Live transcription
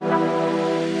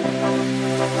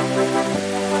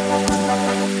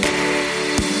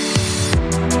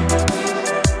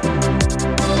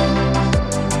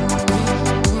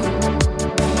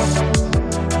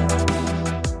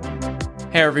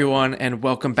everyone, and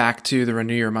welcome back to the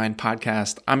Renew Your Mind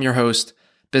podcast. I'm your host,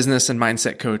 business and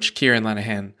mindset coach, Kieran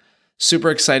Lenihan. Super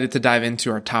excited to dive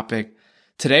into our topic.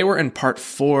 Today, we're in part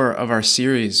 4 of our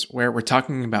series where we're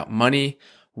talking about money,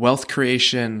 wealth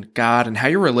creation, God, and how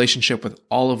your relationship with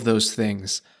all of those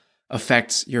things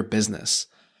affects your business.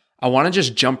 I want to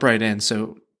just jump right in.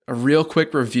 So a real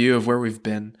quick review of where we've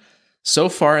been. So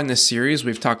far in this series,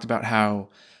 we've talked about how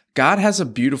God has a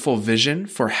beautiful vision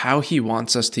for how he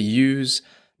wants us to use,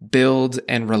 build,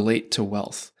 and relate to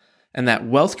wealth. And that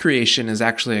wealth creation is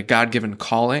actually a God-given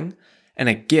calling and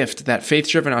a gift that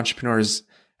faith-driven entrepreneurs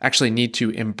actually need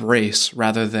to embrace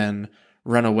rather than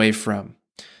run away from.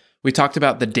 We talked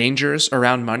about the dangers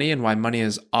around money and why money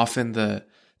is often the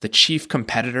chief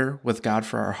competitor with God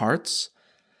for our hearts.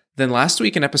 Then last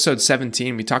week in episode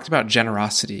 17, we talked about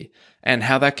generosity and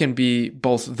how that can be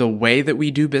both the way that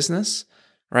we do business,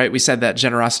 right? We said that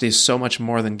generosity is so much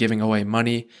more than giving away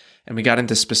money, and we got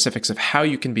into specifics of how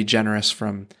you can be generous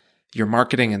from your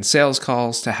marketing and sales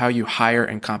calls to how you hire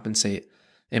and compensate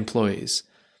employees.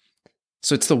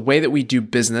 So it's the way that we do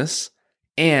business,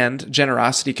 and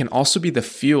generosity can also be the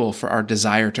fuel for our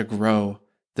desire to grow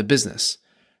the business,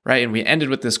 right? And we ended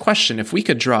with this question: if we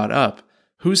could draw it up,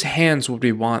 whose hands would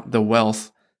we want the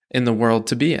wealth in the world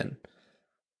to be in?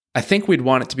 I think we'd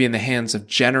want it to be in the hands of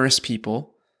generous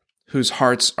people whose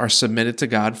hearts are submitted to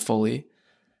God fully.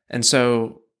 And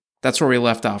so that's where we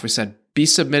left off. We said, be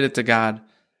submitted to God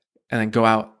and then go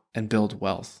out and build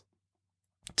wealth.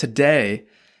 Today,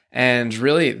 and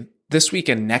really this week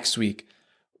and next week,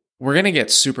 we're going to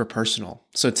get super personal.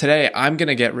 So today I'm going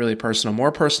to get really personal,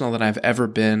 more personal than I've ever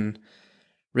been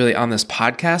really on this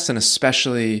podcast, and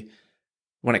especially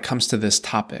when it comes to this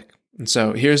topic. And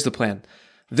so here's the plan.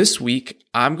 This week,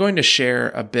 I'm going to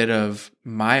share a bit of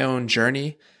my own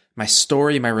journey, my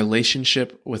story, my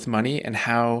relationship with money, and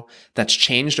how that's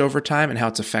changed over time and how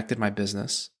it's affected my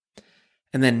business.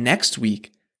 And then next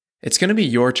week, it's going to be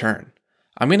your turn.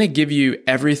 I'm going to give you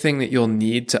everything that you'll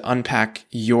need to unpack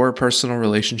your personal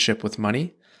relationship with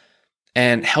money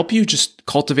and help you just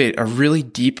cultivate a really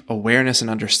deep awareness and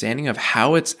understanding of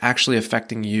how it's actually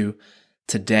affecting you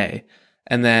today.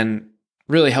 And then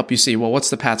really help you see, well, what's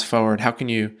the path forward? How can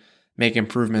you make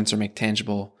improvements or make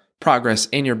tangible progress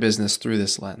in your business through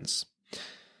this lens?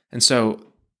 And so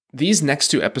these next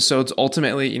 2 episodes,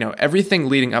 ultimately, everything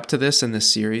leading up to this in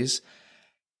this series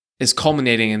is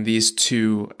culminating in these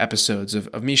 2 episodes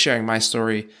of me sharing my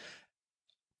story,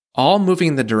 all moving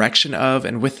in the direction of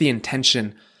and with the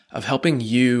intention of helping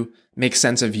you make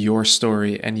sense of your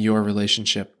story and your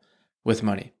relationship with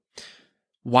money.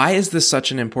 Why is this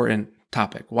such an important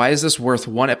topic? Why is this worth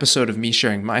 1 episode of me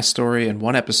sharing my story and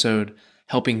 1 episode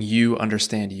helping you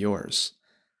understand yours?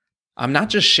 I'm not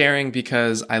just sharing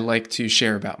because I like to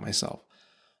share about myself.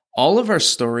 All of our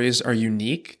stories are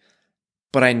unique,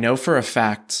 but I know for a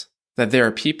fact that there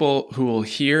are people who will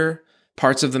hear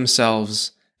parts of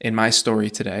themselves in my story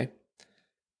today,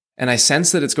 and I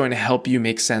sense that it's going to help you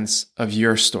make sense of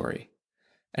your story.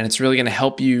 And it's really going to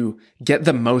help you get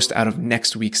the most out of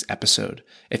next week's episode.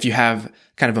 If you have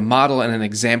kind of a model and an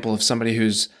example of somebody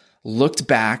who's looked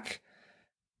back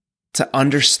to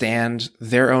understand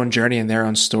their own journey and their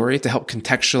own story to help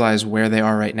contextualize where they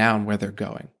are right now and where they're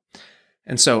going.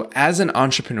 And so as an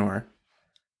entrepreneur,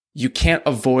 you can't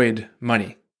avoid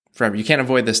money forever. You can't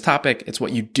avoid this topic. It's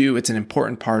what you do. It's an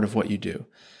important part of what you do.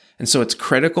 And so it's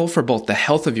critical for both the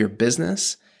health of your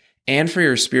business and for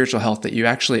your spiritual health that you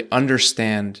actually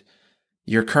understand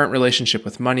your current relationship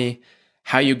with money,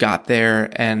 how you got there,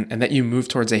 and that you move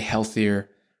towards a healthier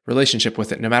relationship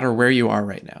with it, no matter where you are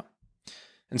right now.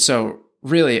 And so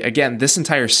really, again, this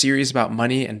entire series about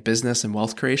money and business and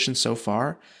wealth creation so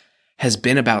far has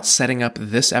been about setting up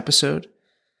this episode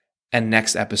and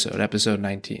next episode, episode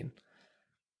 19.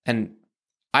 And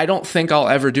I don't think I'll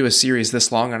ever do a series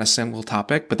this long on a single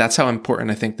topic, but that's how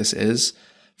important I think this is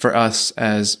for us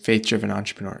as faith-driven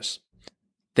entrepreneurs.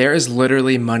 There is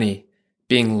literally money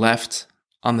being left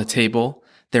on the table.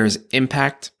 There is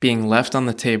impact being left on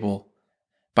the table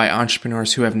by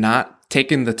entrepreneurs who have not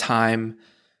taken the time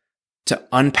to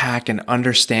unpack and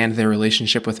understand their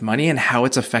relationship with money and how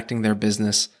it's affecting their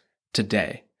business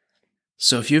today.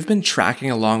 So if you've been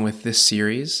tracking along with this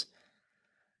series,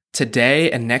 today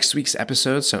and next week's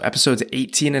episodes, so episodes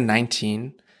 18 and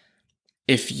 19,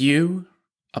 if you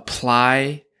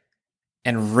apply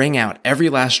and wring out every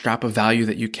last drop of value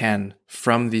that you can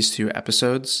from these 2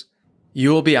 episodes,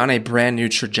 you will be on a brand new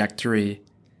trajectory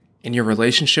in your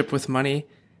relationship with money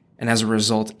and as a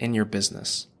result in your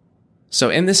business. So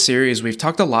in this series, we've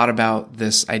talked a lot about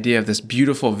this idea of this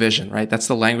beautiful vision, right? That's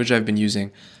the language I've been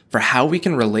using for how we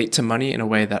can relate to money in a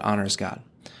way that honors God.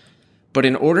 But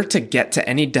in order to get to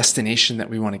any destination that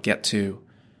we want to get to,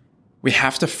 we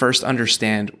have to first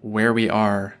understand where we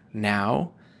are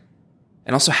now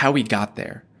and also how we got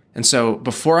there. And so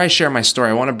before I share my story,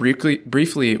 I want to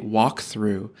briefly walk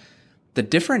through the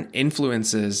different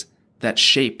influences that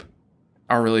shape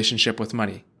our relationship with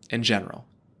money in general.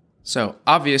 So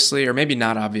obviously, or maybe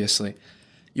not obviously,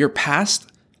 your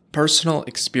past personal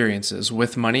experiences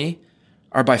with money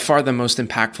are by far the most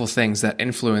impactful things that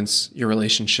influence your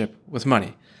relationship with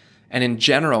money. And in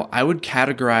general, I would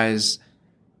categorize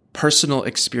personal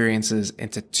experiences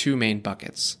into two main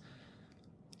buckets.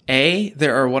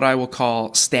 There are what I will call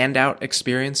standout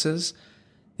experiences.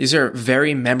 These are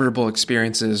very memorable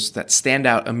experiences that stand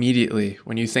out immediately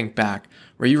when you think back,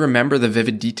 where you remember the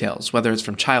vivid details, whether it's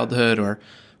from childhood or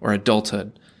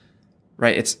adulthood,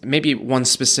 right? It's maybe one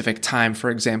specific time, for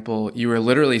example, you were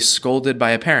literally scolded by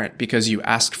a parent because you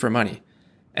asked for money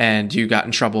and you got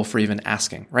in trouble for even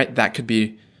asking, right? That could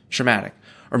be traumatic.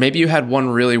 Or maybe you had one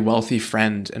really wealthy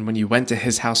friend, and when you went to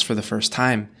his house for the first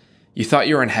time, you thought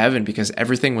you were in heaven because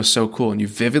everything was so cool, and you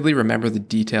vividly remember the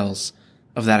details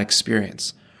of that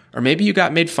experience. Or maybe you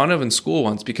got made fun of in school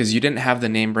once because you didn't have the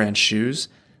name brand shoes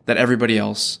that everybody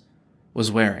else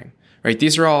was wearing, right?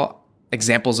 These are all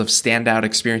examples of standout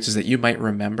experiences that you might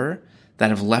remember that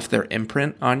have left their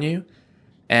imprint on you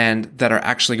and that are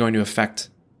actually going to affect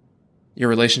your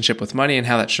relationship with money and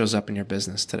how that shows up in your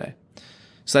business today.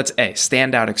 So that's A,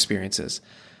 standout experiences.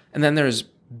 And then there's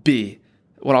B,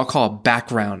 what I'll call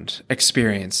background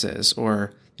experiences,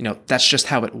 or, that's just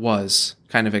how it was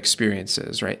kind of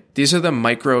experiences, right? These are the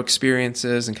micro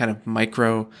experiences and kind of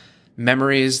micro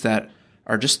memories that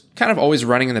are just kind of always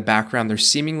running in the background. They're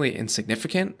seemingly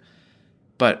insignificant,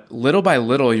 but little by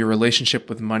little, your relationship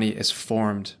with money is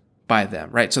formed by them,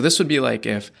 right? So this would be like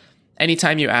if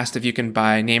anytime you asked if you can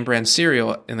buy name brand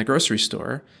cereal in the grocery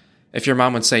store, if your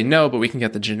mom would say no, but we can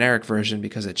get the generic version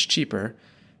because it's cheaper,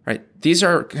 right? These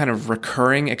are kind of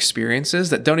recurring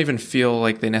experiences that don't even feel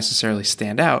like they necessarily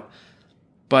stand out,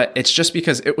 but it's just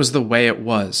because it was the way it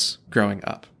was growing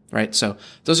up, right? So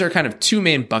those are kind of two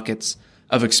main buckets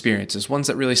of experiences, ones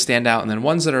that really stand out, and then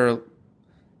ones that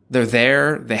they're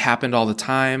there, they happened all the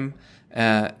time,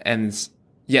 and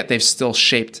yet they've still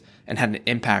shaped and had an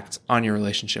impact on your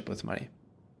relationship with money.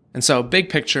 And so big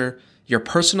picture, your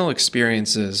personal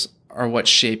experiences are what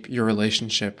shape your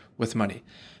relationship with money.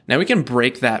 Now we can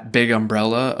break that big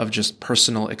umbrella of just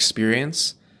personal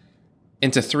experience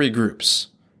into three groups,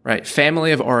 right?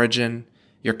 Family of origin,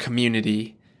 your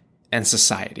community, and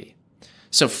society.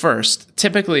 So first,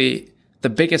 typically the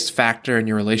biggest factor in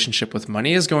your relationship with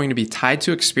money is going to be tied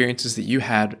to experiences that you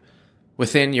had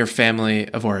within your family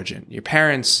of origin, your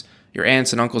parents, your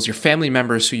aunts and uncles, your family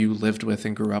members who you lived with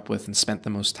and grew up with and spent the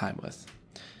most time with.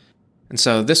 And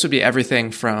so this would be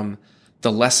everything from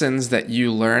the lessons that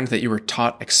you learned that you were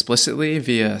taught explicitly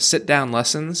via sit-down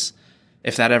lessons,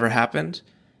 if that ever happened,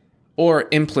 or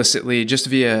implicitly just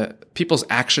via people's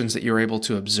actions that you were able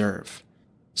to observe.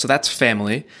 So that's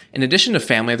family. In addition to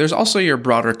family, there's also your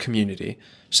broader community.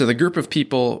 So the group of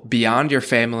people beyond your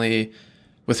family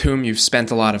with whom you've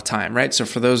spent a lot of time, right? So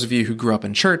for those of you who grew up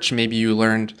in church, maybe you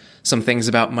learned some things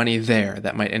about money there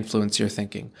that might influence your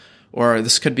thinking. Or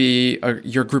this could be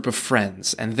your group of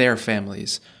friends and their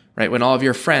families, right? When all of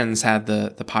your friends had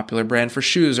the popular brand for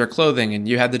shoes or clothing and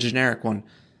you had the generic one,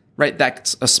 right?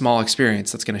 That's a small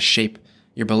experience that's going to shape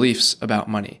your beliefs about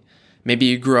money. Maybe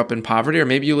you grew up in poverty, or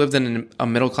maybe you lived in a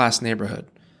middle-class neighborhood.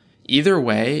 Either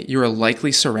way, you are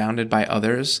likely surrounded by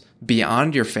others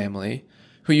beyond your family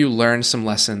who you learned some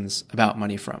lessons about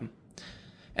money from.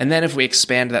 And then if we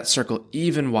expand that circle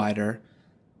even wider,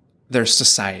 there's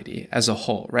society as a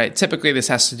whole, right? Typically, this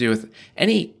has to do with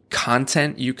any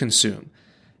content you consume.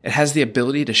 It has the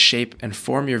ability to shape and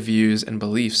form your views and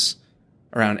beliefs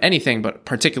around anything, but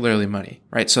particularly money,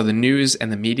 right? So the news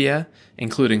and the media,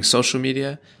 including social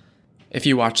media, if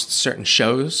you watched certain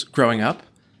shows growing up,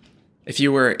 if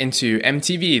you were into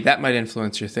MTV, that might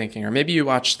influence your thinking. Or maybe you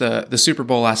watched the Super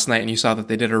Bowl last night and you saw that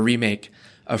they did a remake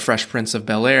of Fresh Prince of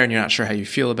Bel-Air and you're not sure how you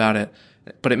feel about it,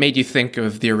 but it made you think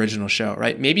of the original show,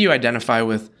 right? Maybe you identify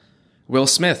with Will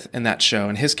Smith in that show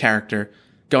and his character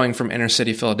going from inner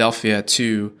city Philadelphia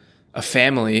to a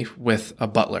family with a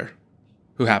butler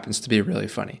who happens to be really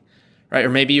funny, right? Or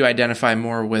maybe you identify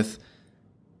more with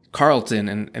Carlton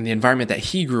and the environment that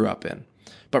he grew up in.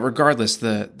 But regardless,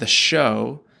 the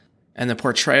show and the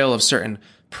portrayal of certain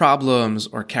problems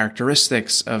or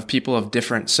characteristics of people of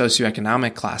different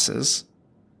socioeconomic classes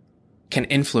can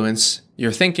influence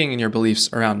your thinking and your beliefs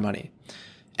around money.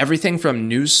 Everything from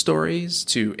news stories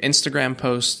to Instagram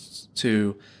posts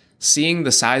to seeing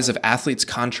the size of athletes'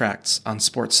 contracts on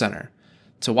SportsCenter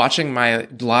to watching my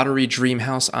lottery dream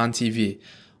house on TV.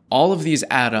 All of these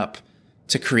add up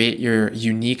to create your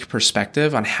unique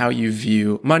perspective on how you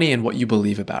view money and what you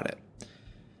believe about it.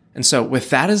 And so with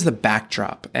that as the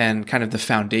backdrop and kind of the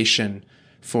foundation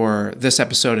for this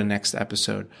episode and next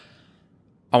episode,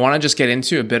 I want to just get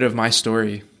into a bit of my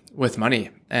story with money.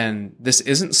 And this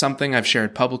isn't something I've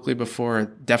shared publicly before,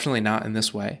 definitely not in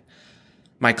this way.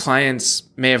 My clients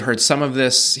may have heard some of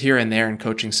this here and there in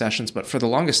coaching sessions, but for the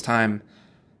longest time,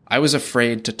 I was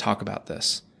afraid to talk about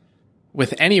this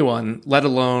with anyone, let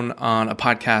alone on a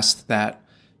podcast that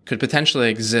could potentially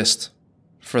exist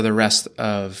for the rest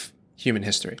of human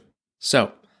history.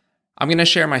 So I'm going to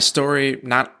share my story,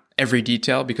 not every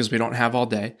detail because we don't have all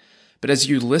day, but as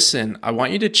you listen, I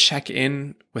want you to check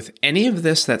in with any of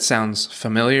this that sounds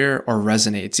familiar or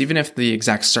resonates, even if the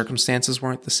exact circumstances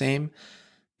weren't the same,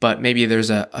 but maybe there's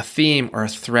a theme or a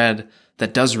thread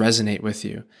that does resonate with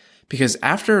you. Because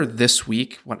after this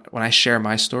week, when I share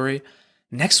my story,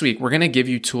 next week, we're going to give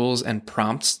you tools and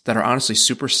prompts that are honestly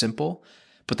super simple,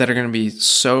 but that are going to be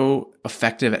so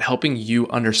effective at helping you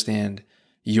understand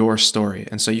your story.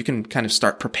 And so you can kind of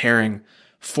start preparing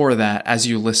for that as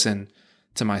you listen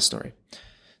to my story.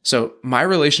 So my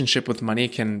relationship with money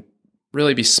can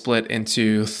really be split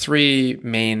into three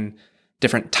main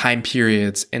different time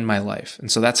periods in my life. And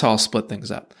so that's how I'll split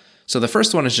things up. So the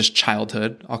first one is just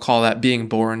childhood. I'll call that being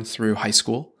born through high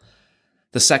school.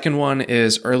 The second one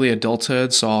is early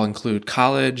adulthood. So I'll include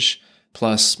college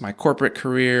plus my corporate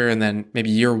career and then maybe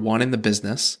year one in the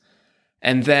business.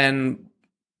 And then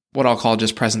what I'll call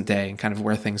just present day and kind of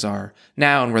where things are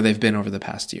now and where they've been over the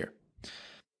past year.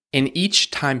 In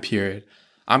each time period,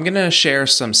 I'm going to share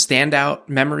some standout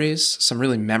memories, some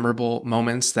really memorable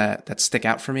moments that stick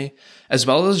out for me, as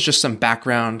well as just some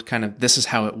background kind of this is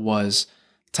how it was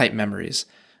type memories.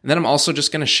 And then I'm also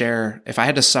just going to share, if I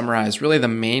had to summarize, really the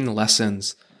main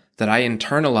lessons that I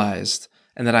internalized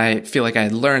and that I feel like I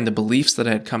had learned, the beliefs that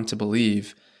I had come to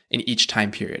believe in each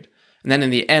time period. And then in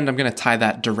the end, I'm going to tie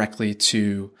that directly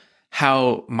to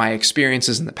how my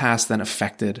experiences in the past then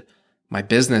affected my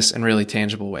business in really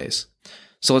tangible ways.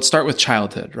 So let's start with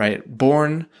childhood, right?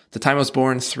 The time I was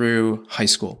born through high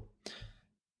school.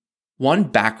 One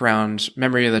background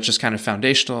memory that's just kind of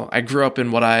foundational. I grew up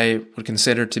in what I would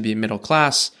consider to be middle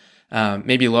class,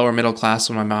 maybe lower middle class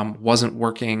when my mom wasn't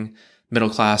working, middle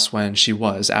class when she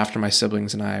was, after my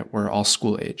siblings and I were all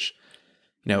school age.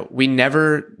 We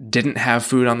never didn't have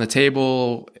food on the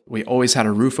table. We always had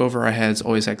a roof over our heads,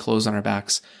 always had clothes on our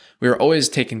backs. We were always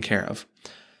taken care of.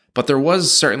 But there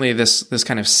was certainly this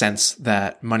kind of sense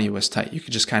that money was tight. You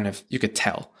could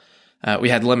tell. We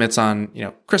had limits on,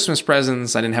 Christmas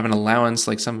presents. I didn't have an allowance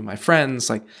like some of my friends.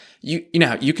 Like, you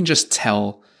can just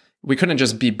tell we couldn't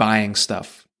just be buying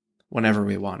stuff whenever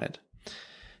we wanted.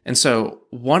 And so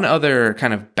one other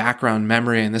kind of background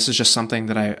memory, and this is just something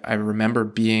that I remember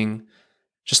being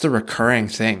just a recurring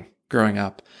thing growing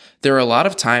up. There were a lot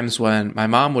of times when my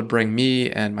mom would bring me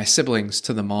and my siblings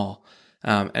to the mall.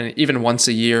 And even once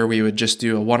a year, we would just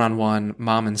do a one-on-one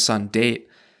mom and son date.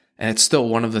 And it's still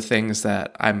one of the things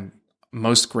that I'm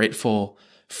most grateful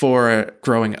for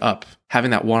growing up, having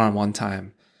that one-on-one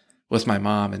time with my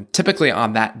mom. And typically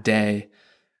on that day,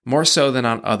 more so than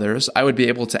on others, I would be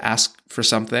able to ask for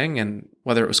something. And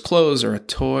whether it was clothes or a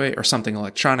toy or something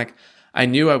electronic, I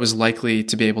knew I was likely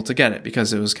to be able to get it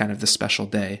because it was kind of the special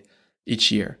day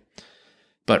each year.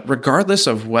 But regardless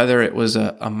of whether it was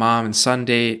a mom and son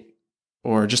date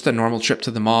or just a normal trip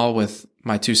to the mall with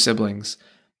my two siblings,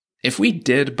 if we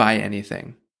did buy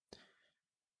anything,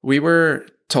 we were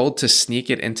told to sneak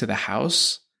it into the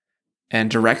house and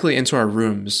directly into our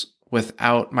rooms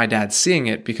without my dad seeing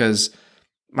it, because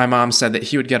my mom said that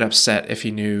he would get upset if he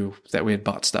knew that we had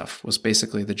bought stuff, was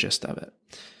basically the gist of it.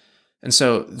 And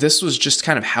so this was just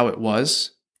kind of how it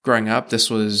was growing up. This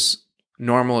was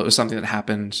normal. It was something that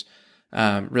happened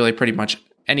really pretty much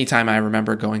anytime I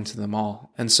remember going to the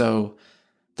mall. And so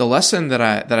the lesson that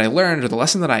I learned, or the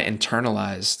lesson that I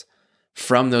internalized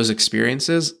from those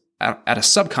experiences at a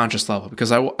subconscious level,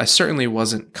 because I certainly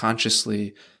wasn't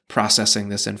consciously processing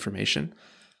this information.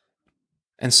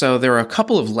 And so there were a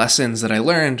couple of lessons that I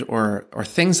learned or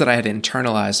things that I had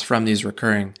internalized from these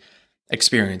recurring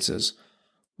experiences.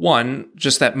 One,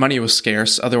 just that money was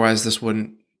scarce, otherwise this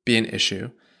wouldn't be an issue.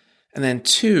 And then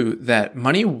two, that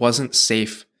money wasn't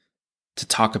safe to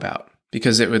talk about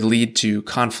because it would lead to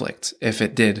conflict if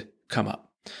it did come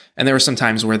up. And there were some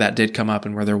times where that did come up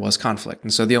and where there was conflict.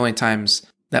 And so the only times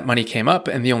that money came up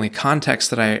and the only context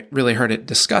that I really heard it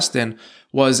discussed in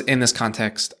was in this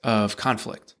context of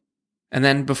conflict. And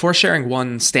then before sharing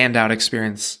one standout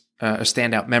experience, a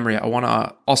standout memory, I want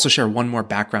to also share one more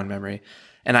background memory.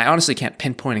 And I honestly can't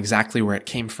pinpoint exactly where it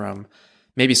came from.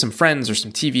 Maybe some friends or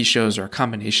some TV shows or a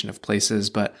combination of places,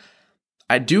 but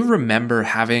I do remember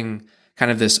having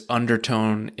kind of this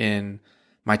undertone in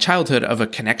my childhood of a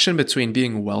connection between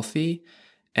being wealthy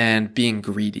and being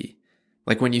greedy.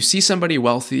 Like when you see somebody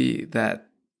wealthy, that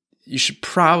you should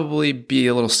probably be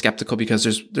a little skeptical because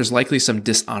there's likely some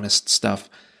dishonest stuff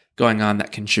going on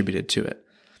that contributed to it.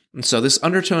 And so this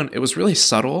undertone, it was really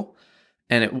subtle,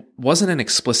 and it wasn't an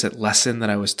explicit lesson that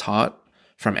I was taught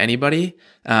from anybody.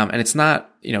 And it's not,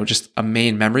 just a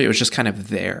main memory. It was just kind of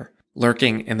there,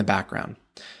 lurking in the background.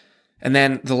 And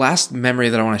then the last memory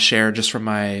that I want to share just from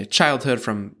my childhood,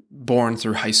 from born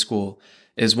through high school,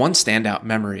 is one standout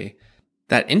memory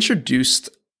that introduced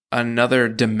another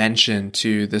dimension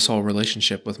to this whole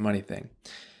relationship with money thing.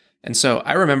 And so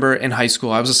I remember in high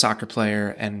school, I was a soccer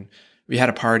player, and we had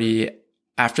a party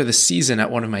after the season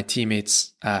at one of my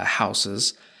teammates'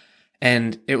 houses.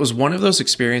 And it was one of those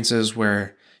experiences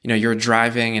where, you're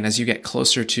driving, and as you get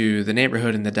closer to the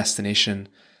neighborhood and the destination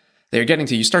that you're getting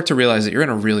to, you start to realize that you're in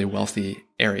a really wealthy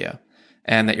area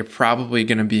and that you're probably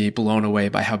going to be blown away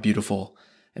by how beautiful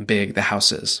and big the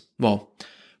house is. Well,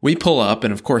 we pull up,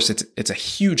 and of course it's a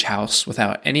huge house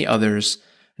without any others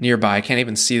nearby. I can't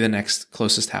even see the next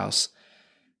closest house.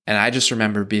 And I just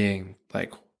remember being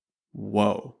like,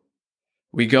 whoa.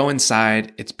 We go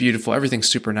inside, it's beautiful, everything's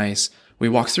super nice. We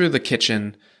walk through the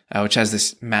kitchen, which has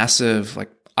this massive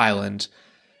island,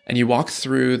 and you walk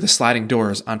through the sliding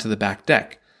doors onto the back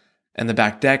deck. And the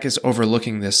back deck is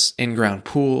overlooking this in-ground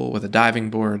pool with a diving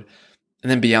board. And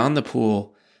then beyond the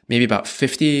pool, maybe about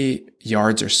 50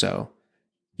 yards or so,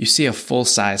 you see a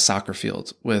full-size soccer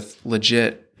field with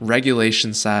legit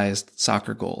regulation-sized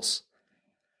soccer goals.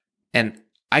 And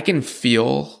I can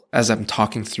feel, as I'm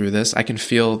talking through this, I can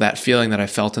feel that feeling that I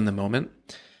felt in the moment.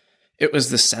 It was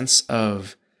the sense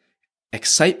of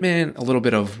excitement, a little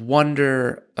bit of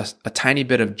wonder, a tiny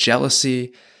bit of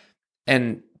jealousy.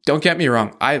 And don't get me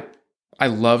wrong, I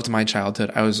loved my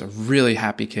childhood. I was a really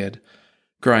happy kid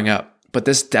growing up, but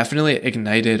this definitely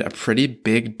ignited a pretty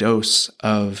big dose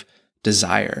of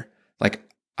desire. Like,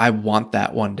 I want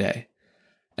that one day.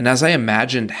 And as I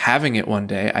imagined having it one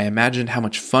day, I imagined how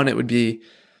much fun it would be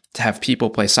to have people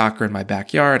play soccer in my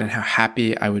backyard and how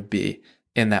happy I would be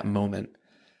in that moment.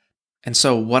 And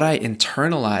so what I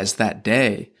internalized that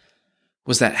day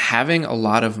was that having a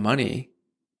lot of money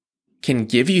can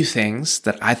give you things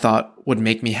that I thought would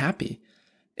make me happy.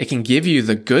 It can give you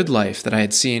the good life that I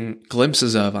had seen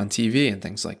glimpses of on TV and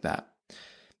things like that.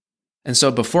 And so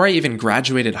before I even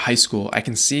graduated high school, I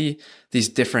can see these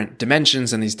different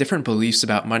dimensions and these different beliefs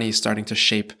about money starting to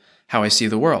shape how I see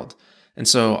the world. And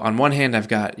so on one hand, I've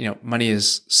got, money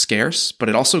is scarce, but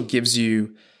it also gives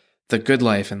you the good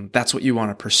life, and that's what you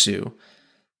want to pursue.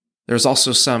 There's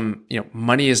also some,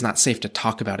 money is not safe to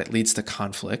talk about. It leads to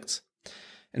conflict.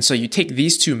 And so you take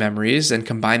these two memories and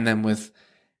combine them with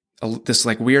this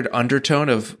weird undertone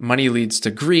of money leads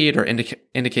to greed, or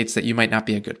indicates that you might not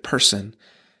be a good person.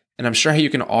 And I'm sure you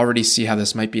can already see how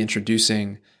this might be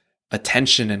introducing a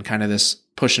tension and kind of this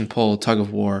push and pull tug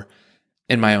of war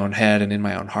in my own head and in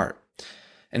my own heart.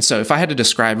 And so if I had to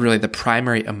describe really the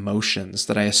primary emotions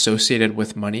that I associated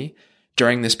with money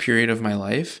during this period of my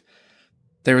life,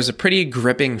 there was a pretty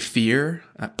gripping fear,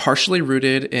 partially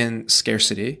rooted in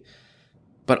scarcity,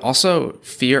 but also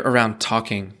fear around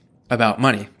talking about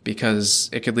money because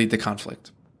it could lead to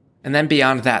conflict. And then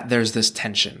beyond that, there's this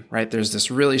tension, right? There's this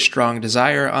really strong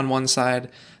desire on one side,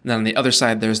 and then on the other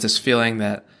side, there's this feeling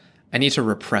that I need to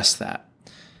repress that.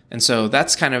 And so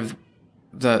that's kind of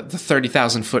the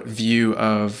 30,000 foot view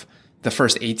of the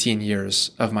first 18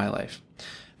 years of my life.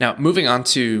 Now, moving on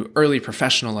to early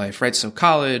professional life, right? So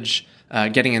college,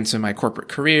 getting into my corporate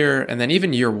career, and then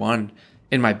even year one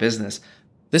in my business.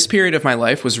 This period of my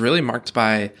life was really marked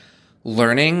by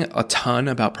learning a ton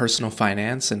about personal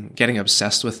finance and getting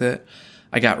obsessed with it.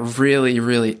 I got really,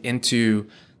 really into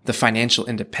the financial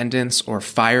independence, or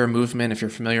FIRE movement, if you're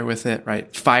familiar with it,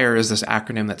 right? FIRE is this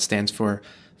acronym that stands for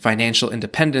Financial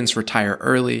Independence, Retire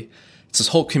Early. It's this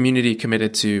whole community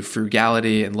committed to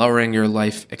frugality and lowering your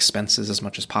life expenses as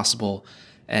much as possible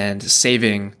and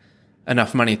saving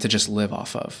enough money to just live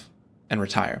off of and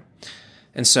retire.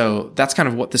 And so that's kind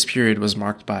of what this period was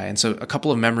marked by. And so a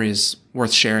couple of memories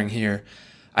worth sharing here.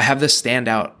 I have this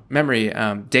standout memory.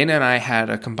 Dana and I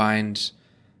had a combined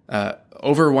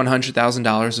over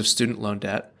 $100,000 of student loan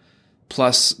debt,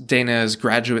 plus Dana's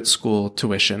graduate school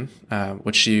tuition,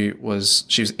 which she was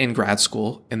in grad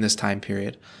school in this time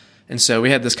period. And so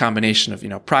we had this combination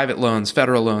of, private loans,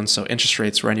 federal loans. So interest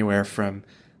rates were anywhere from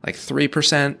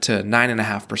 3% to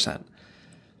 9.5%.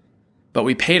 But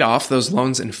we paid off those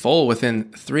loans in full within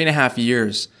 3.5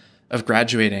 years of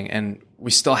graduating. And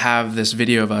we still have this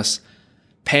video of us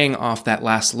paying off that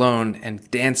last loan and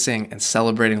dancing and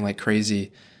celebrating like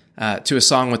crazy to a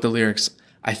song with the lyrics,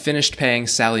 "I finished paying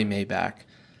Sallie Mae back."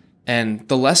 And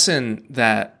the lesson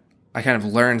that I kind of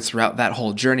learned throughout that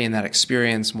whole journey and that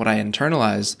experience, what I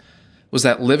internalized, was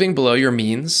that living below your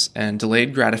means and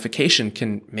delayed gratification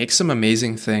can make some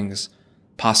amazing things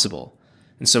possible.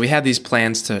 And so we had these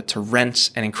plans to rent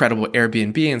an incredible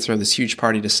Airbnb and throw this huge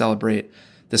party to celebrate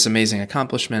this amazing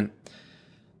accomplishment.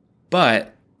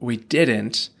 But we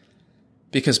didn't,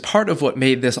 because part of what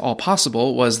made this all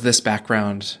possible was this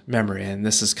background memory. And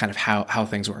this is kind of how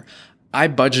things were. I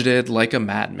budgeted like a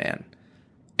madman.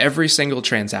 Every single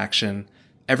transaction,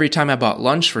 every time I bought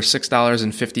lunch for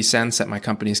 $6.50 at my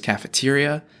company's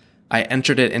cafeteria, I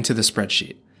entered it into the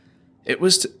spreadsheet. It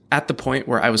was at the point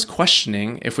where I was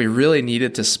questioning if we really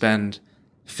needed to spend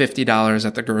 $50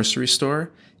 at the grocery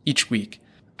store each week.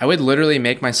 I would literally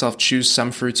make myself choose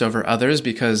some fruits over others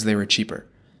because they were cheaper,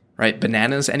 right?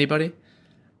 Bananas, anybody?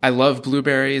 I love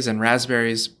blueberries and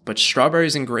raspberries, but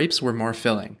strawberries and grapes were more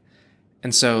filling.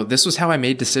 And so this was how I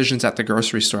made decisions at the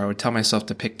grocery store. I would tell myself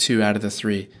to pick 2 out of the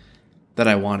 3 that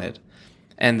I wanted.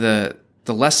 And the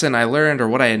lesson I learned, or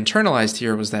what I internalized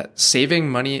here, was that saving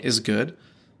money is good,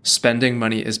 spending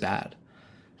money is bad.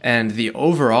 And the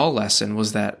overall lesson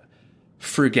was that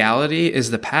frugality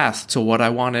is the path to what I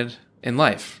wanted in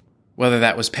life, whether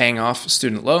that was paying off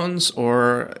student loans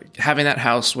or having that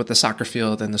house with the soccer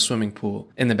field and the swimming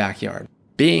pool in the backyard.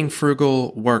 Being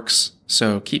frugal works,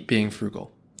 so keep being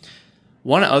frugal.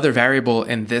 One other variable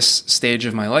in this stage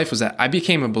of my life was that I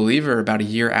became a believer about a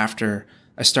year after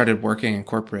I started working in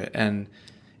corporate. And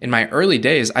in my early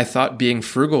days, I thought being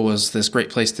frugal was this great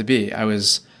place to be. I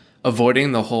was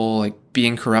avoiding the whole like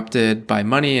being corrupted by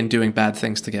money and doing bad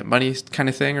things to get money kind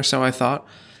of thing, or so I thought.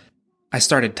 I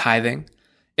started tithing.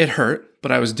 It hurt,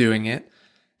 but I was doing it.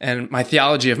 And my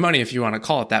theology of money, if you want to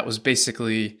call it that, was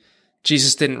basically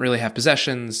Jesus didn't really have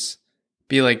possessions.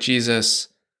 Be like Jesus.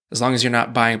 As long as you're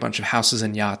not buying a bunch of houses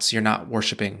and yachts, you're not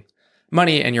worshiping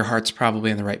money and your heart's probably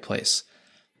in the right place.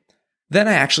 Then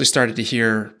I actually started to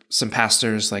hear some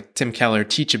pastors like Tim Keller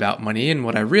teach about money. And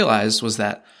what I realized was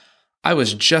that I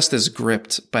was just as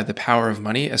gripped by the power of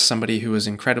money as somebody who was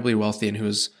incredibly wealthy and who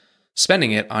was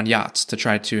spending it on yachts to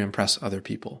try to impress other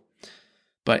people.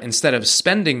 But instead of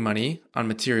spending money on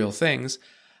material things,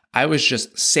 I was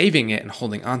just saving it and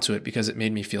holding onto it because it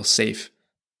made me feel safe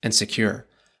and secure.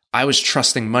 I was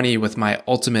trusting money with my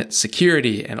ultimate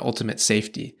security and ultimate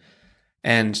safety.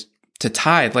 And to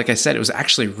tithe, like I said, it was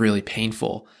actually really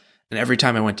painful. And every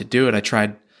time I went to do it, I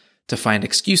tried to find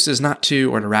excuses not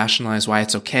to, or to rationalize why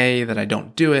it's okay that I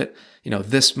don't do it,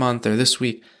 this month or this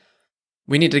week.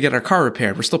 We need to get our car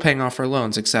repaired. We're still paying off our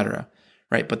loans, etc.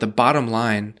 Right? But the bottom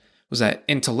line was that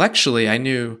intellectually, I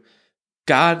knew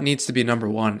God needs to be number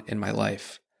one in my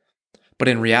life. But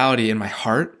in reality, in my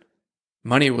heart,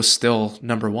 money was still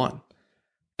number one.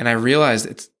 And I realized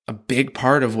it's a big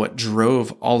part of what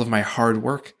drove all of my hard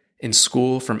work in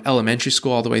school, from elementary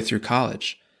school all the way through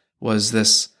college, was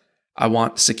this: I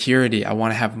want security. I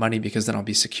want to have money because then I'll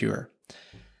be secure.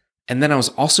 And then I was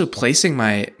also placing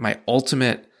my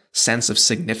ultimate sense of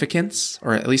significance,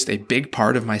 or at least a big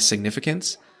part of my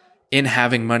significance, in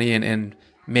having money and in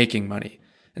making money.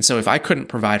 And so if I couldn't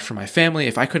provide for my family,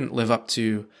 if I couldn't live up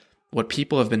to what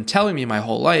people have been telling me my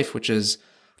whole life, which is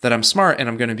that I'm smart and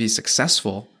I'm going to be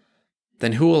successful,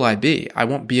 then who will I be? I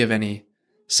won't be of any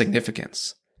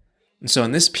significance. And so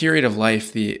in this period of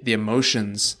life, the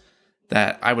emotions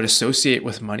that I would associate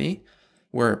with money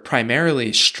were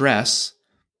primarily stress,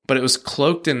 but it was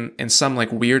cloaked in some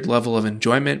like weird level of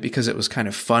enjoyment because it was kind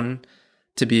of fun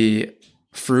to be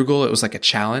frugal. It was like a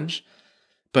challenge.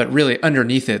 But really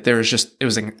underneath it, it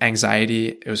was anxiety.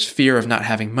 It was fear of not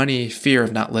having money, fear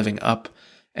of not living up,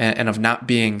 and of not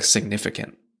being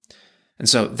significant. And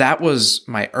so that was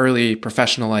my early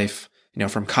professional life,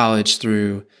 from college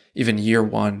through even year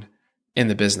 1 in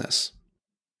the business.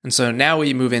 And so now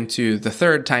we move into the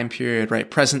third time period,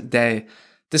 right? Present day.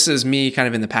 This is me kind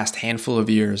of in the past handful of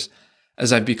years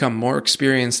as I've become more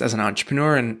experienced as an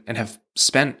entrepreneur and have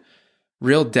spent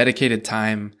real dedicated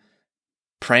time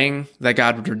praying that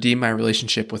God would redeem my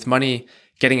relationship with money,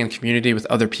 getting in community with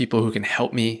other people who can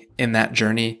help me in that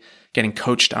journey, getting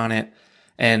coached on it.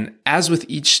 And as with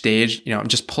each stage, I'm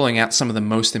just pulling out some of the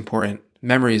most important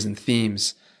memories and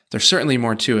themes. There's certainly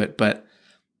more to it, but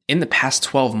in the past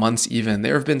 12 months even,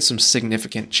 there have been some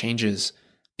significant changes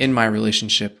in my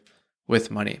relationship with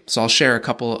money. So I'll share a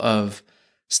couple of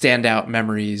standout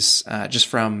memories just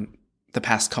from the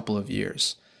past couple of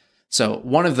years. So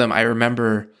one of them, I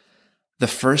remember the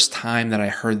first time that I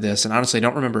heard this, and honestly, I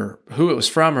don't remember who it was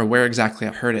from or where exactly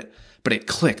I heard it, but it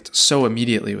clicked so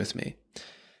immediately with me.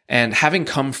 And having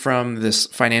come from this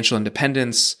financial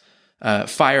independence,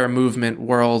 FIRE movement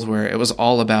world where it was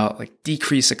all about like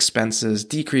decrease expenses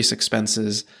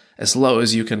as low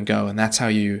as you can go, and that's how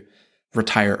you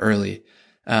retire early.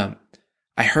 I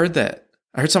heard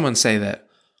someone say that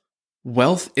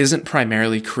wealth isn't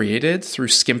primarily created through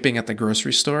skimping at the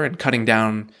grocery store and cutting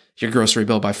down your grocery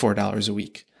bill by $4 a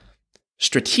week.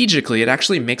 Strategically, it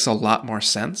actually makes a lot more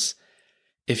sense.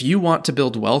 If you want to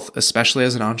build wealth, especially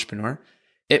as an entrepreneur,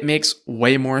 it makes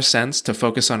way more sense to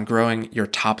focus on growing your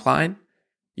top line,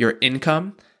 your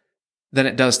income, than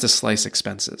it does to slice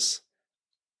expenses.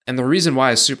 And the reason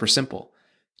why is super simple.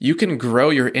 You can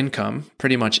grow your income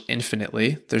pretty much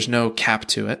infinitely. There's no cap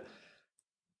to it.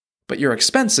 But your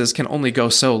expenses can only go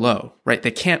so low, right? They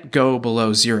can't go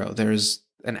below zero. There's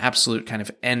an absolute kind of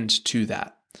end to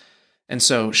that. And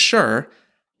so, sure,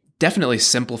 definitely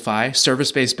simplify.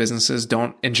 Service-based businesses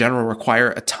don't, in general,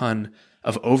 require a ton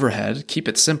of overhead. Keep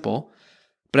it simple.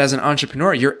 But as an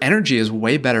entrepreneur, your energy is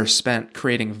way better spent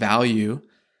creating value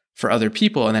for other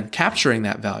people and then capturing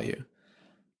that value.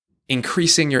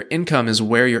 Increasing your income is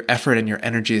where your effort and your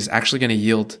energy is actually going to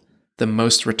yield the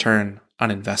most return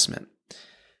on investment.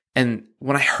 And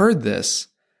when I heard this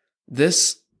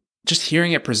just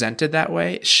hearing it presented that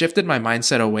way shifted my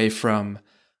mindset away from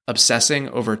obsessing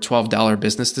over $12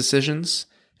 business decisions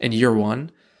in year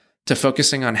one to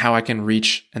focusing on how I can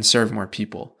reach and serve more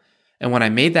people. And when I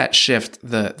made that shift,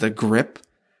 the grip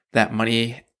that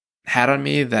money had on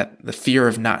me, that the fear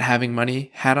of not having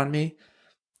money had on me,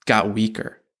 got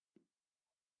weaker.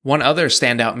 One other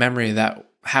standout memory that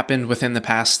happened within the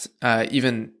past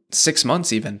even 6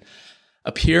 months even,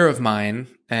 a peer of mine,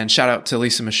 and shout out to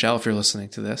Lisa Michelle if you're listening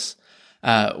to this,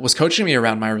 was coaching me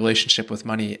around my relationship with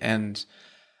money. And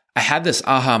I had this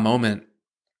aha moment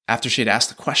after she had asked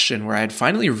the question where I had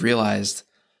finally realized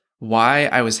why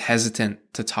I was hesitant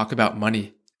to talk about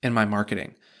money in my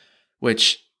marketing,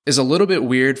 which is a little bit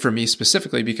weird for me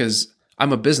specifically because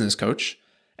I'm a business coach.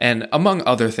 And among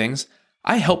other things,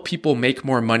 I help people make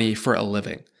more money for a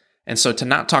living. And so to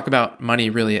not talk about money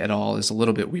really at all is a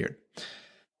little bit weird.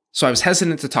 So I was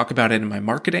hesitant to talk about it in my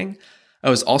marketing. I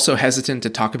was also hesitant to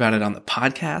talk about it on the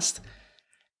podcast.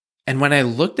 And when I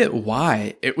looked at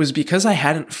why, it was because I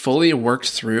hadn't fully worked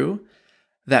through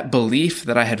that belief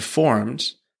that I had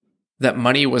formed that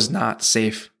money was not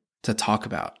safe to talk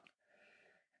about.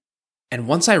 And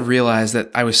once I realized that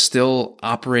I was still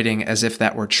operating as if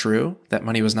that were true, that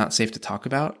money was not safe to talk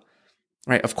about,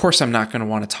 right? Of course, I'm not going to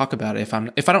want to talk about it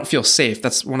if I don't feel safe.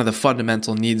 That's one of the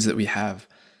fundamental needs that we have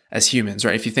as humans,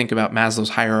 right? If you think about Maslow's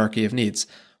hierarchy of needs,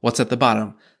 what's at the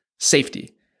bottom?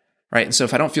 Safety, right? And so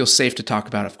if I don't feel safe to talk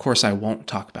about it, of course I won't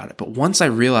talk about it. But once I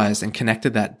realized and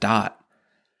connected that dot,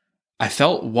 I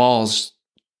felt walls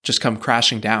just come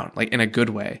crashing down, like in a good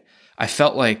way. I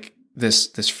felt like this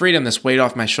freedom, this weight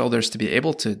off my shoulders to be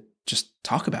able to just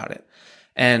talk about it.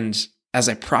 And as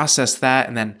I processed that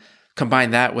and then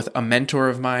combined that with a mentor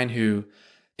of mine who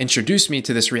introduced me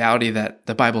to this reality that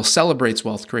the Bible celebrates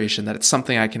wealth creation, that it's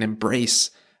something I can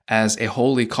embrace as a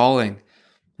holy calling,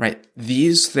 right?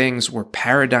 These things were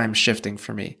paradigm shifting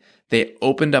for me. They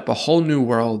opened up a whole new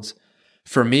world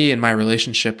for me in my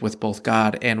relationship with both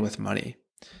God and with money.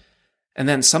 And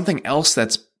then something else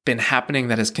that's been happening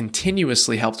that has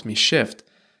continuously helped me shift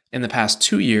in the past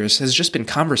 2 years has just been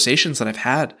conversations that I've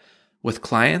had with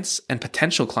clients and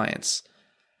potential clients.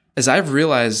 As I've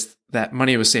realized that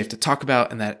money was safe to talk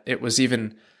about and that it was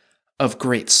even of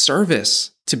great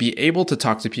service to be able to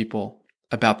talk to people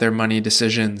about their money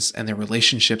decisions and their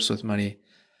relationships with money,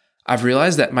 I've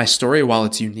realized that my story, while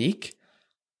it's unique,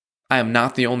 I am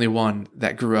not the only one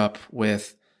that grew up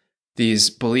with these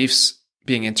beliefs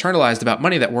being internalized about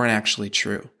money that weren't actually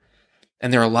true.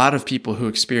 And there are a lot of people who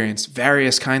experience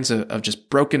various kinds of just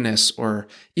brokenness or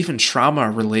even trauma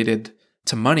related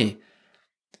to money.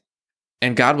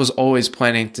 And God was always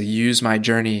planning to use my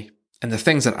journey and the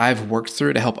things that I've worked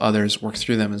through to help others work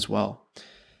through them as well.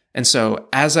 And so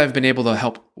as I've been able to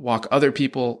help walk other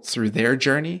people through their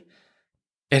journey,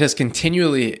 it has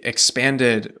continually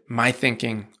expanded my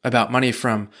thinking about money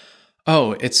from,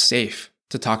 oh, it's safe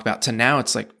to talk about, to now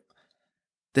it's like,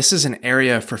 this is an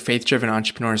area for faith-driven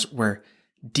entrepreneurs where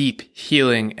deep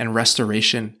healing and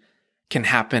restoration can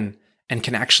happen and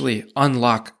can actually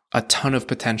unlock a ton of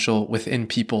potential within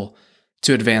people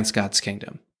to advance God's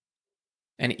kingdom.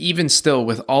 And even still,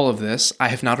 with all of this, I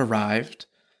have not arrived.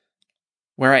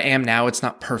 Where I am now, it's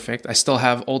not perfect. I still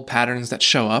have old patterns that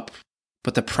show up.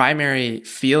 But the primary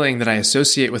feeling that I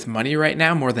associate with money right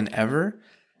now more than ever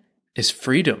is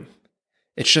freedom.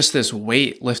 It's just this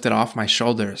weight lifted off my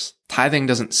shoulders. Tithing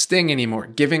doesn't sting anymore.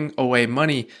 Giving away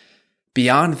money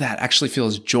beyond that actually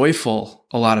feels joyful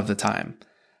a lot of the time.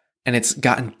 And it's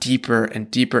gotten deeper and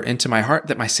deeper into my heart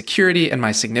that my security and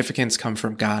my significance come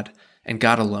from God and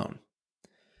God alone.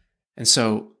 And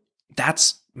so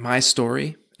that's my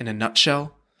story in a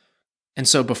nutshell. And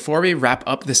so before we wrap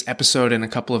up this episode in a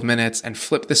couple of minutes and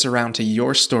flip this around to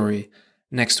your story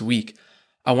next week,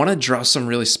 I want to draw some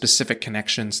really specific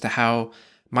connections to how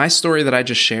my story that I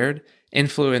just shared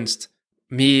influenced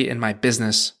me and my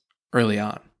business early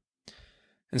on.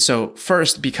 And so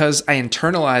first, because I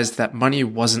internalized that money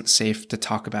wasn't safe to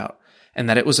talk about and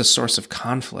that it was a source of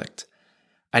conflict,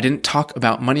 I didn't talk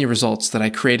about money results that I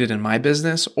created in my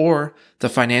business or the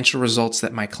financial results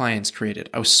that my clients created.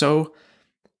 I was so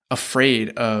afraid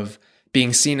of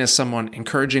being seen as someone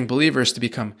encouraging believers to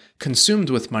become consumed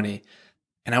with money.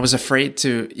 And I was afraid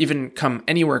to even come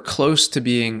anywhere close to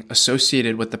being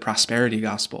associated with the prosperity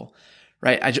gospel,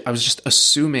 right? I was just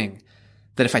assuming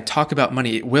that if I talk about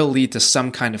money, it will lead to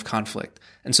some kind of conflict.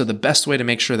 And so the best way to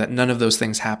make sure that none of those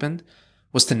things happened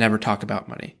was to never talk about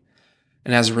money.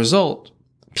 And as a result,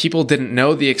 people didn't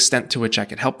know the extent to which I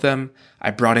could help them.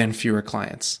 I brought in fewer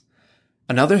clients.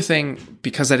 Another thing,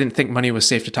 because I didn't think money was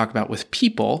safe to talk about with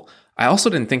people, I also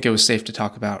didn't think it was safe to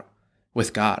talk about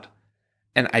with God.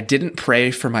 And I didn't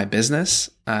pray for my business.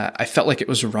 I felt like it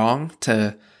was wrong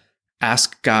to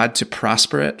ask God to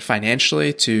prosper it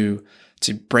financially, to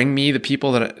bring me the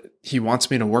people that He wants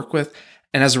me to work with.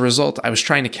 And as a result, I was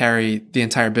trying to carry the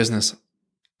entire business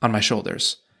on my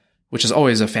shoulders, which is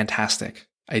always a fantastic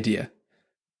idea.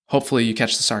 Hopefully you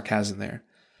catch the sarcasm there.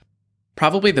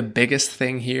 Probably the biggest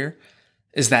thing here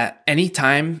is that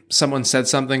anytime someone said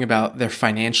something about their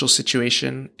financial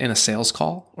situation in a sales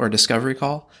call or a discovery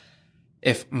call,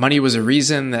 if money was a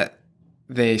reason that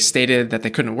they stated that they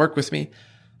couldn't work with me,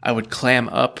 I would clam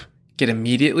up, get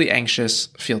immediately anxious,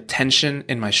 feel tension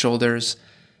in my shoulders,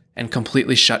 and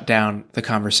completely shut down the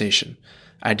conversation.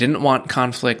 I didn't want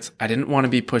conflict. I didn't want to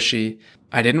be pushy.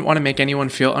 I didn't want to make anyone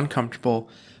feel uncomfortable,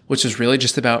 which was really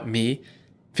just about me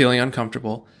feeling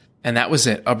uncomfortable. And that was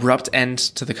it. Abrupt end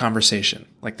to the conversation.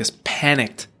 Like this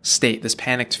panicked state, this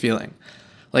panicked feeling.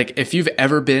 Like if you've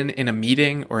ever been in a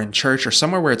meeting or in church or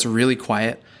somewhere where it's really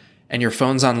quiet and your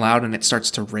phone's on loud and it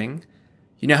starts to ring,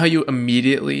 you know how you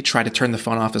immediately try to turn the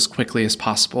phone off as quickly as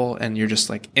possible and you're just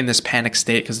like in this panic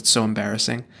state because it's so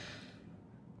embarrassing?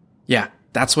 Yeah,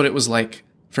 that's what it was like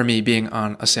for me being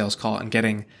on a sales call and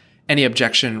getting any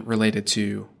objection related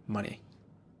to money.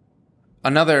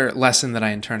 Another lesson that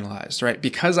I internalized, right?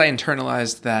 Because I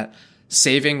internalized that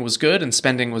saving was good and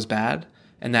spending was bad,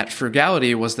 and that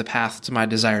frugality was the path to my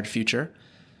desired future,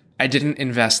 I didn't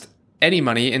invest any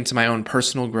money into my own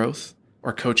personal growth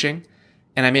or coaching,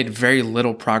 and I made very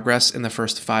little progress in the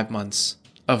first 5 months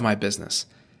of my business.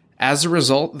 As a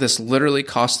result, this literally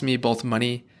cost me both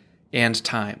money and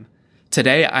time.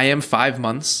 Today, I am 5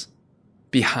 months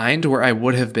behind where I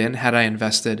would have been had I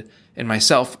invested in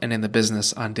myself and in the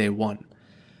business on day one.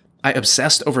 I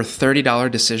obsessed over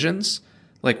 $30 decisions,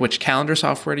 like which calendar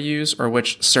software to use or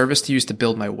which service to use to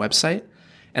build my website,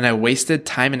 and I wasted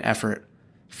time and effort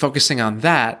focusing on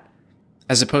that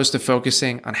as opposed to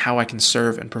focusing on how I can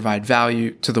serve and provide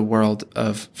value to the world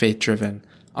of faith-driven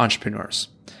entrepreneurs.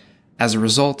 As a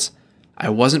result, I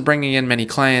wasn't bringing in many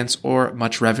clients or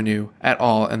much revenue at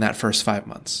all in that first 5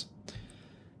 months.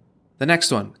 The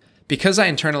next one, because I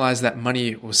internalized that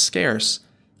money was scarce,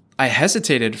 I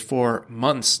hesitated for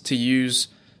months to use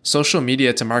social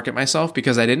media to market myself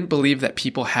because I didn't believe that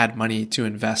people had money to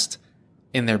invest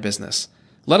in their business,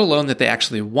 let alone that they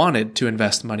actually wanted to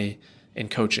invest money in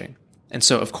coaching. And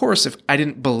so, of course, if I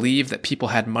didn't believe that people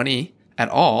had money at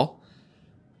all,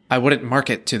 I wouldn't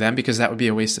market to them because that would be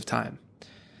a waste of time.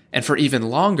 And for even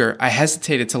longer, I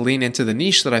hesitated to lean into the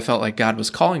niche that I felt like God was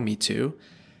calling me to.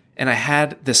 And I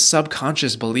had this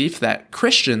subconscious belief that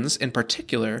Christians in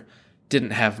particular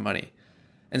didn't have money.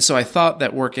 And so I thought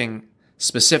that working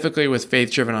specifically with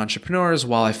faith-driven entrepreneurs,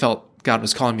 while I felt God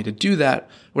was calling me to do that,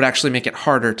 would actually make it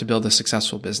harder to build a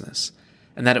successful business.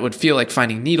 And that it would feel like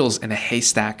finding needles in a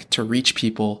haystack to reach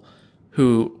people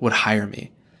who would hire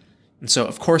me. And so,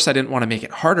 of course, I didn't want to make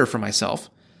it harder for myself.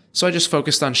 So I just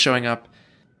focused on showing up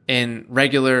in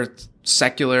regular,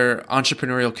 secular,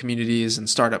 entrepreneurial communities and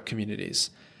startup communities.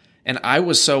 And I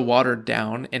was so watered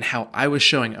down in how I was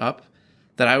showing up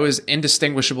that I was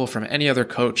indistinguishable from any other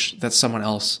coach that someone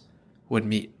else would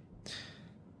meet.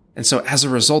 And so as a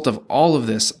result of all of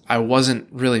this, I wasn't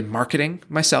really marketing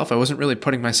myself. I wasn't really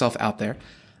putting myself out there.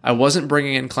 I wasn't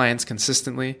bringing in clients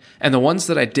consistently. And the ones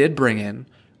that I did bring in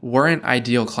weren't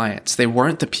ideal clients. They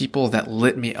weren't the people that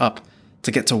lit me up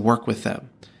to get to work with them.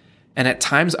 And at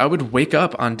times I would wake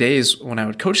up on days when I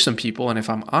would coach some people, and if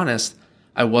I'm honest,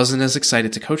 I wasn't as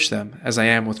excited to coach them as I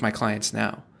am with my clients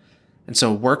now. And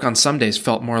so work on some days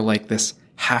felt more like this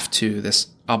this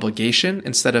obligation,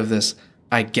 instead of this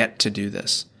I get to do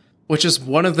this, which is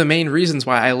one of the main reasons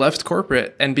why I left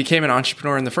corporate and became an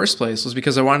entrepreneur in the first place, was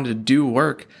because I wanted to do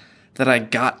work that I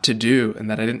got to do and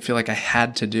that I didn't feel like I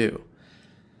had to do.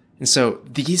 And so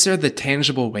these are the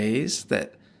tangible ways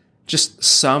that just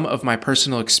some of my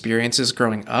personal experiences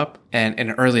growing up and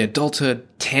in early adulthood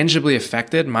tangibly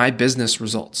affected my business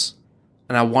results.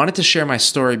 And I wanted to share my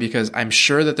story because I'm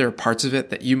sure that there are parts of it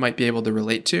that you might be able to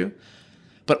relate to,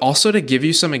 but also to give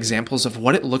you some examples of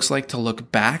what it looks like to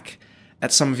look back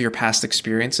at some of your past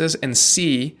experiences and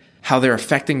see how they're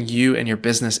affecting you and your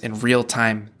business in real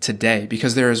time today,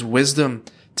 because there is wisdom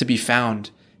to be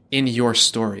found in your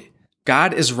story.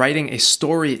 God is writing a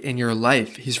story in your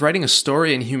life. He's writing a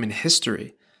story in human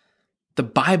history. The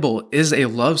Bible is a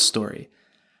love story.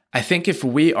 I think if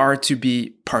we are to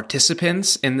be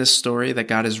participants in this story that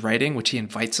God is writing, which he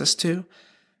invites us to,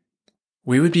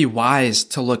 we would be wise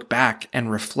to look back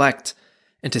and reflect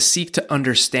and to seek to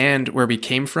understand where we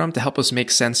came from to help us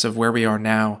make sense of where we are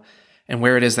now and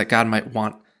where it is that God might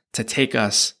want to take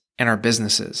us and our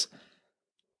businesses.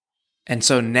 And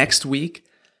so next week,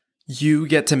 you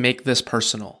get to make this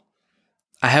personal.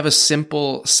 I have a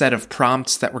simple set of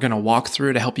prompts that we're going to walk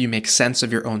through to help you make sense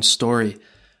of your own story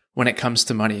when it comes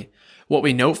to money. What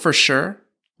we know for sure,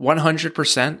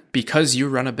 100%, because you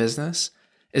run a business,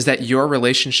 is that your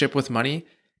relationship with money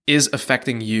is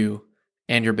affecting you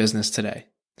and your business today.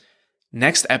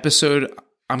 Next episode,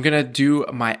 I'm going to do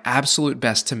my absolute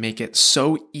best to make it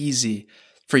so easy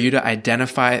for you to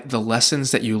identify the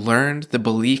lessons that you learned, the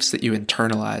beliefs that you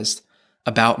internalized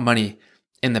about money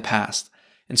in the past.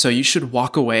 And so you should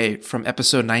walk away from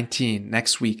episode 19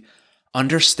 next week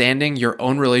understanding your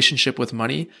own relationship with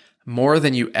money more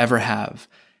than you ever have,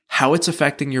 how it's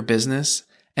affecting your business,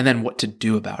 and then what to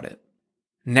do about it.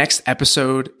 Next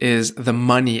episode is the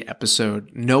money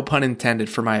episode, no pun intended,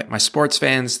 for my sports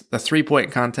fans, the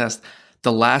 3-point contest,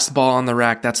 the last ball on the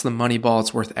rack, that's the money ball,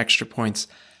 it's worth extra points.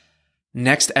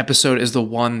 Next episode is the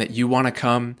one that you want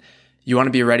to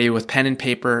be ready with pen and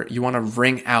paper, you want to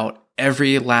wring out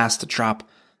every last drop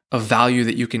of value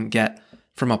that you can get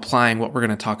from applying what we're going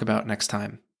to talk about next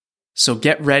time. So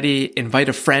get ready, invite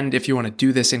a friend if you want to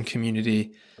do this in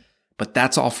community. But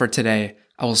that's all for today.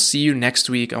 I will see you next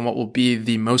week on what will be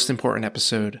the most important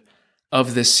episode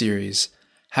of this series.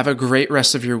 Have a great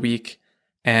rest of your week,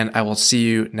 and I will see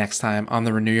you next time on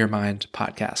the Renew Your Mind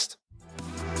podcast.